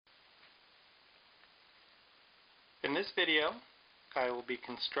In this video, I will be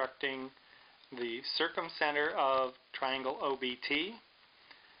constructing the circumcenter of triangle OBT.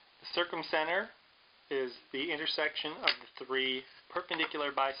 The circumcenter is the intersection of the three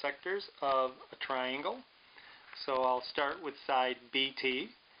perpendicular bisectors of a triangle. So I'll start with side BT,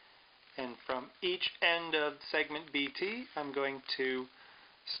 and from each end of segment BT I'm going to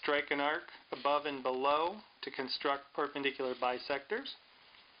strike an arc above and below to construct perpendicular bisectors.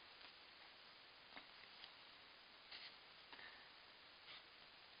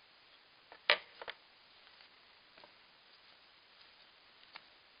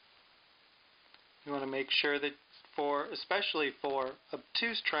 You want to make sure that especially for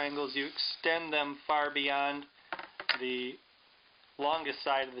obtuse triangles, you extend them far beyond the longest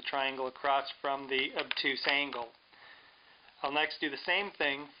side of the triangle across from the obtuse angle. I'll next do the same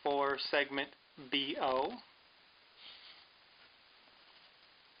thing for segment BO.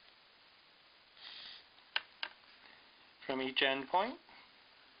 From each end point.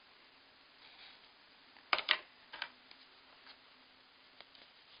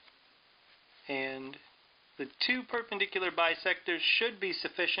 And the two perpendicular bisectors should be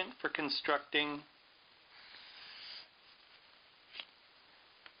sufficient for constructing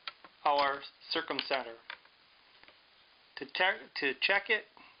our circumcenter. To check it,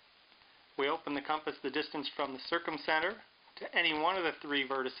 we open the compass the distance from the circumcenter to any one of the three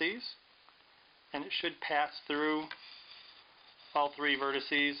vertices, and it should pass through all three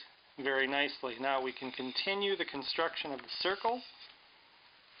vertices very nicely. Now we can continue the construction of the circle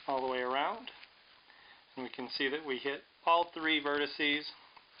all the way around, and we can see that we hit all three vertices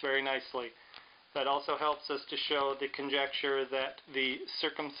very nicely. That also helps us to show the conjecture that the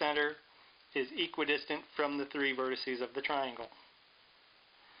circumcenter is equidistant from the three vertices of the triangle.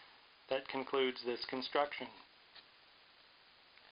 That concludes this construction.